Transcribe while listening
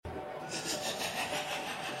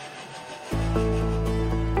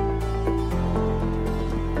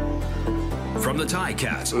From the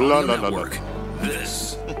Ticats on the network,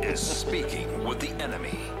 this is Speaking with the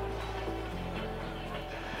Enemy.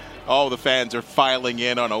 Oh, the fans are filing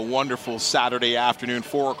in on a wonderful Saturday afternoon,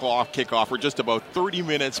 4 o'clock kickoff. We're just about 30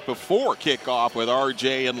 minutes before kickoff with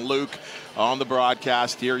RJ and Luke on the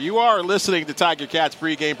broadcast here. You are listening to Tiger Cats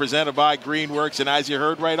pregame presented by Greenworks. And as you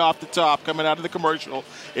heard right off the top, coming out of the commercial,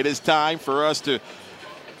 it is time for us to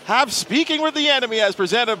have Speaking with the Enemy as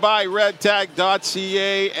presented by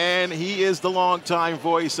redtag.ca. And he is the longtime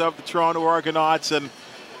voice of the Toronto Argonauts. And,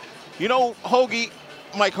 you know, Hoagie,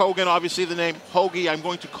 Mike Hogan, obviously the name Hoagie. I'm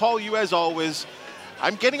going to call you as always.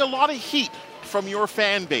 I'm getting a lot of heat from your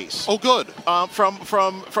fan base. Oh, good.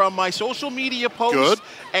 From my social media posts. Good.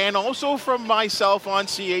 And also from myself on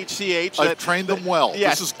CHCH. I've trained them well.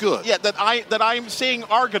 Yes, this is good. Yeah, that I'm saying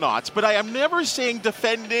Argonauts, but I am never saying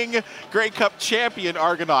defending Grey Cup champion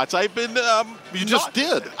Argonauts. I've been You just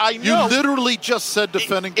did. I know. You literally just said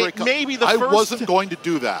defending Grey Cup. I wasn't going to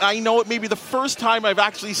do that. I know it may be the first time I've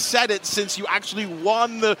actually said it since you actually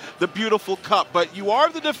won the beautiful cup, but you are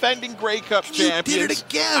the defending Grey Cup champion. You did it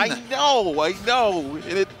again. I know,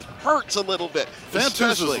 and it hurts a little bit.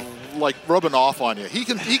 Fantuz is like rubbing off on you. He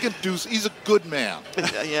can do. He's a good man.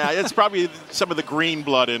 Yeah, it's probably some of the green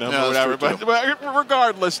blood in him or whatever. But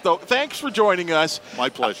regardless, though, thanks for joining us. My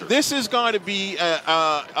pleasure. This is going to be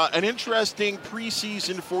an interesting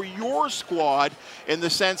preseason for your squad in the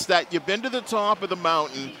sense that you've been to the top of the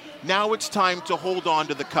mountain. Now it's time to hold on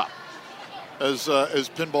to the cup. As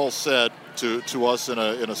Pinball said to us in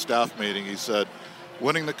a staff meeting, he said,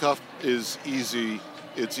 "Winning the cup is easy.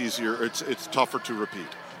 It's easier. It's tougher to repeat."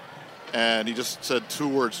 And he just said 2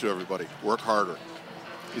 words to everybody: work harder.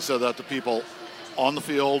 He said that to people on the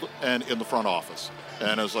field and in the front office.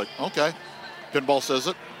 And I was like, okay, Pinball says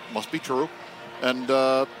it, must be true. And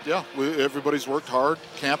everybody's worked hard.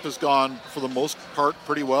 Camp has gone, for the most part,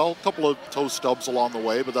 pretty well. A couple of toe stubs along the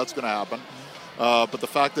way, but that's going to happen. But the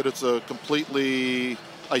fact that it's a completely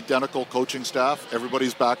identical coaching staff,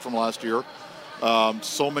 everybody's back from last year.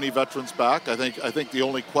 So many veterans back. I think the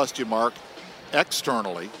only question mark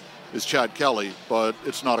externally is Chad Kelly, but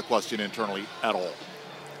it's not a question internally at all.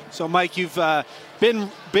 So, Mike, you've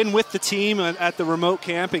been with the team at the remote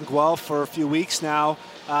camp in Guelph for a few weeks now.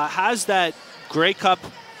 Has that Grey Cup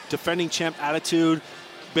defending champ attitude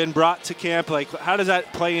been brought to camp? Like, how does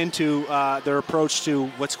that play into their approach to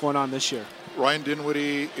what's going on this year? Ryan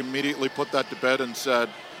Dinwiddie immediately put that to bed and said,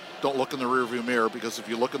 don't look in the rearview mirror, because if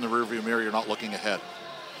you look in the rearview mirror, you're not looking ahead.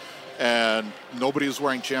 And nobody is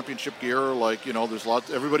wearing championship gear. Like, there's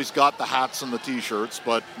everybody's got the hats and the T-shirts,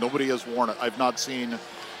 but nobody has worn it. I've not seen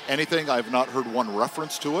anything. I've not heard one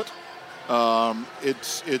reference to it.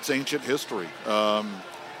 It's ancient history.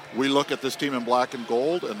 We look at this team in black and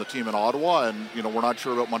gold and the team in Ottawa, and, we're not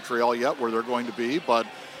sure about Montreal yet, where they're going to be, but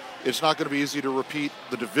it's not going to be easy to repeat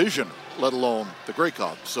the division, let alone the Grey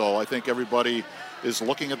Cup. So I think everybody is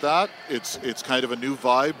looking at that. It's kind of a new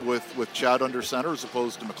vibe with Chad under center as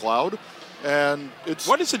opposed to McLeod. And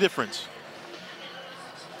what is the difference?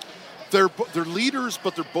 They're leaders,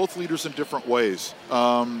 but they're both leaders in different ways.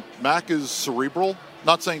 Mac is cerebral.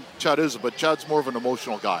 Not saying Chad is, but Chad's more of an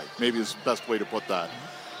emotional guy. Maybe is the best way to put that.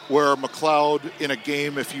 Where McLeod, in a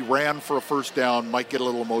game, if he ran for a first down, might get a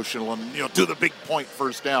little emotional and do the big point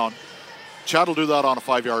first down. Chad will do that on a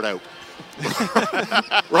 5-yard out.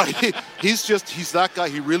 Right? He's that guy.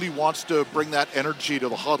 He really wants to bring that energy to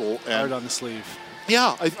the huddle. And hard on the sleeve.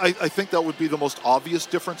 Yeah, I think that would be the most obvious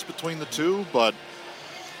difference between the two. But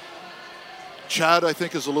Chad, I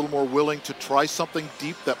think, is a little more willing to try something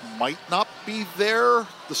deep that might not be there,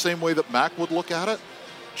 the same way that Mac would look at it.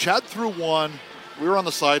 Chad threw one. We were on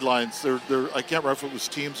the sidelines. I can't remember if it was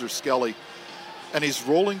Teams or Skelly. And he's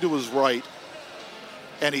rolling to his right.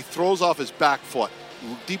 And he throws off his back foot.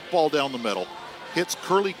 Deep ball down the middle. Hits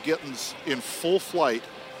Curly Gittins in full flight,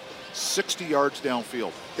 60 yards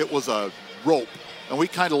downfield. It was a rope. And we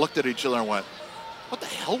kind of looked at each other and went, what the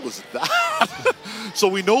hell was that? So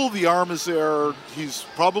we know the arm is there. He's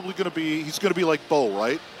probably going to be like Bo,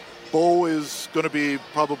 right? Bo is going to be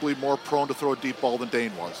probably more prone to throw a deep ball than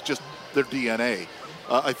Dane was. Just their DNA.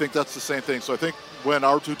 I think that's the same thing. So I think when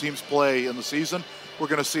our two teams play in the season, we're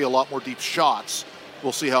going to see a lot more deep shots.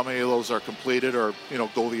 We'll see how many of those are completed or,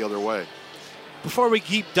 go the other way. Before we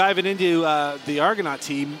keep diving into the Argonaut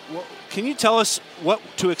team, can you tell us what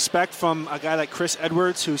to expect from a guy like Chris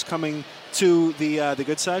Edwards, who's coming to the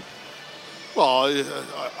good side? Well,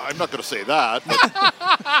 I'm not going to say that.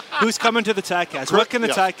 But who's coming to the Ticats? What can the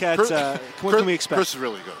Ticats, what can we expect? Chris is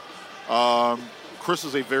really good. Chris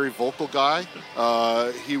is a very vocal guy.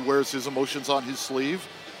 He wears his emotions on his sleeve.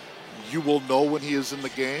 You will know when he is in the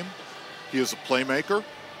game. He is a playmaker.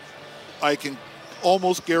 I can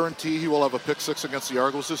almost guarantee he will have a pick six against the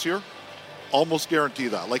Argos this year. Almost guarantee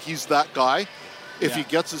that. Like, he's that guy. If he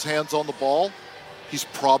gets his hands on the ball, he's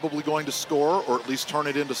probably going to score or at least turn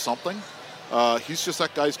it into something. He's just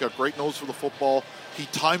that guy. He's got a great nose for the football. He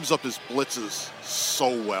times up his blitzes so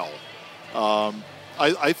well.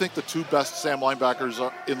 I think the two best Sam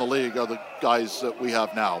linebackers in the league are the guys that we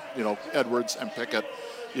have now, Edwards and Pickett.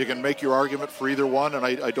 You can make your argument for either one, and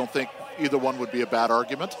I don't think either one would be a bad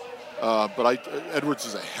argument. But Edwards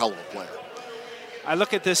is a hell of a player. I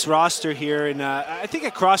look at this roster here, and I think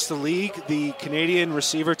across the league, the Canadian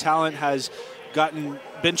receiver talent has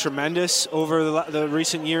been tremendous over the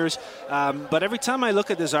recent years. But every time I look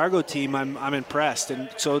at this Argo team, I'm impressed. And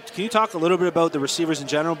so can you talk a little bit about the receivers in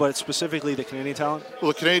general, but specifically the Canadian talent?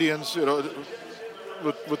 Well, the Canadians,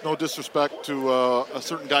 with no disrespect to a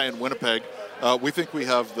certain guy in Winnipeg, we think we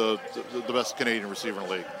have the best Canadian receiver in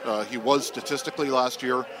the league. He was statistically last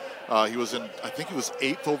year. I think he was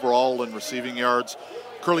 8th overall in receiving yards.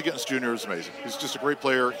 Curly Gittens Jr. is amazing. He's just a great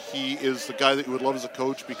player. He is the guy that you would love as a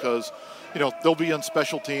coach because, they'll be on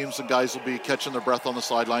special teams and guys will be catching their breath on the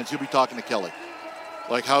sidelines. He'll be talking to Kelly.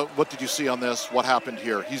 Like, what did you see on this? What happened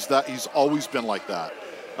here? He's always been like that.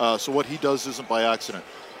 So what he does isn't by accident.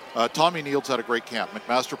 Tommy Neal's had a great camp.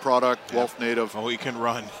 McMaster product, Guelph native. Oh, he can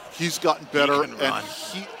run. He's gotten better. He can run.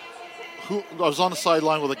 I was on the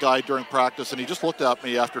sideline with a guy during practice, and he just looked at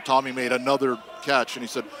me after Tommy made another catch, and he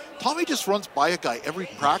said, Tommy just runs by a guy every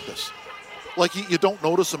practice. Like, you don't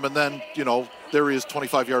notice him, and then, there he is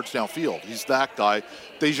 25 yards downfield. He's that guy.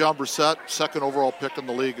 Dejan Brissett, 2nd overall pick in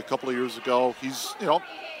the league a couple of years ago. He's,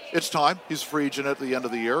 it's time. He's a free agent at the end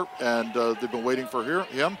of the year, and they've been waiting for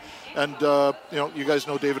him. And, you guys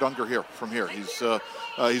know David Unger from here. He's a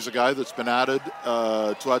guy that's been added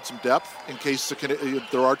to add some depth in case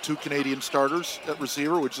there are 2 Canadian starters at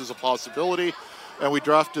receiver, which is a possibility. And we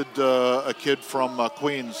drafted a kid from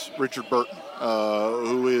Queens, Richard Burton,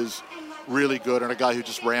 who is really good and a guy who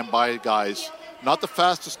just ran by guys. Not the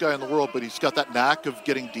fastest guy in the world, but he's got that knack of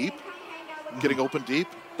getting deep, getting open deep.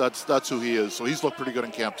 That's who he is. So he's looked pretty good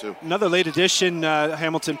in camp too. Another late addition,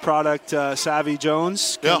 Hamilton product, Savvy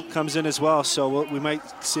Jones comes in as well. So we might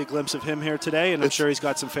see a glimpse of him here today, and I'm sure he's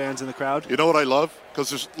got some fans in the crowd. You know what I love?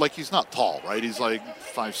 Because he's not tall, right? He's like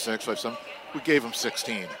 5'6", 5'7". We gave him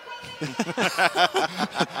 16. He's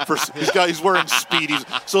wearing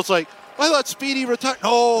Speedies. So it's like, I thought Speedy retired.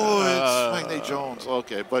 No, it's Mike Jones.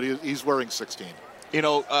 Okay, but he's wearing 16. We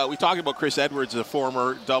talked about Chris Edwards, a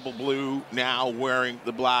former double blue, now wearing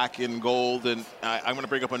the black and gold, and I'm going to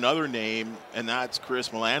bring up another name, and that's Chris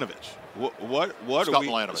Milanovich. Scott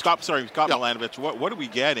Milanovich. What are we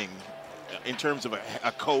getting in terms of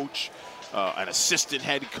a coach, an assistant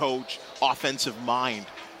head coach, offensive mind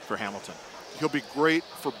for Hamilton? He'll be great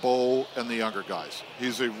for Bo and the younger guys.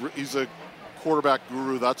 He's a quarterback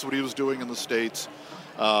guru. That's what he was doing in the States.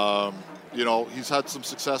 He's had some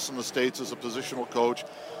success in the States as a positional coach.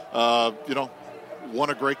 Won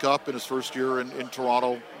a Grey Cup in his first year in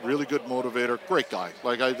Toronto. Really good motivator. Great guy.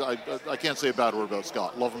 Like, I can't say a bad word about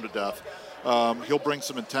Scott. Love him to death. He'll bring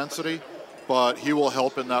some intensity, but he will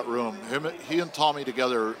help in that room. He and Tommy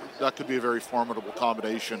together, that could be a very formidable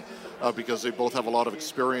combination because they both have a lot of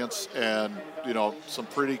experience and, some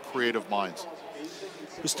pretty creative minds.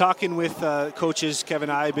 I was talking with coaches Kevin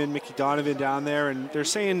Iben, Mickey Donovan down there, and they're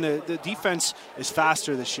saying the defense is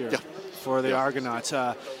faster this year for the Argonauts.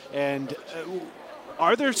 And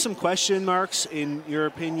are there some question marks, in your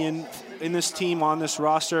opinion, in this team, on this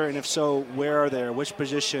roster? And if so, where are they? Which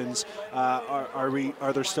positions are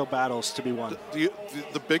there still battles to be won?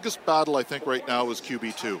 The biggest battle, I think, right now is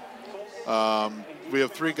QB2. We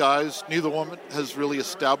have 3 guys. Neither one has really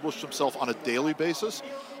established himself on a daily basis.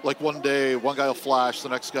 Like, one day, one guy will flash, the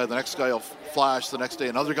next guy will flash, the next day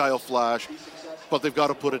another guy will flash, but they've got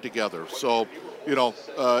to put it together. So,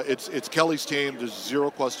 it's Kelly's team. There's zero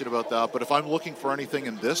question about that. But if I'm looking for anything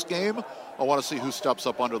in this game, I want to see who steps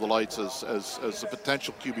up under the lights as a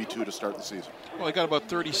potential QB2 to start the season. Well, I got about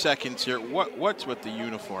 30 seconds here. What's with the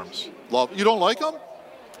uniforms? You don't like them?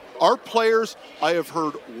 Our players, I have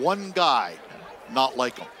heard one guy not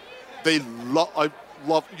like them. I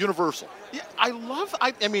love Universal. Yeah, I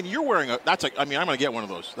mean, you're wearing I'm going to get one of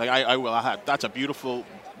those. Like, I will have. That's a beautiful.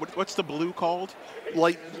 What's the blue called?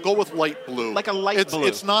 Go with light blue. Like a light blue.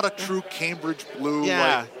 It's not a true Cambridge blue.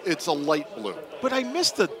 Yeah. It's a light blue. But I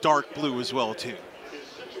miss the dark blue as well, too.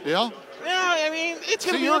 Yeah? Yeah, I mean, it's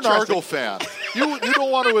going to be you're interesting. an Argo fan. You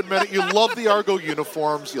don't want to admit it. You love the Argo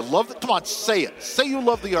uniforms. You love come on, say it. Say you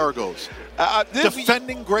love the Argos.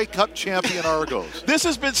 Defending Grey Cup champion Argos. This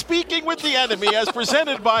has been Speaking with the Enemy as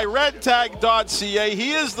presented by redtag.ca.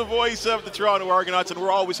 He is the voice of the Toronto Argonauts, and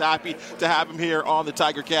we're always happy to have him here on the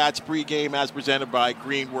Tiger Cats pregame as presented by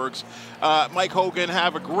Greenworks. Mike Hogan,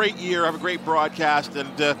 have a great year, have a great broadcast,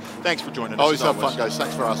 and thanks for joining us. Always have fun, guys.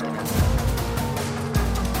 Thanks for asking me.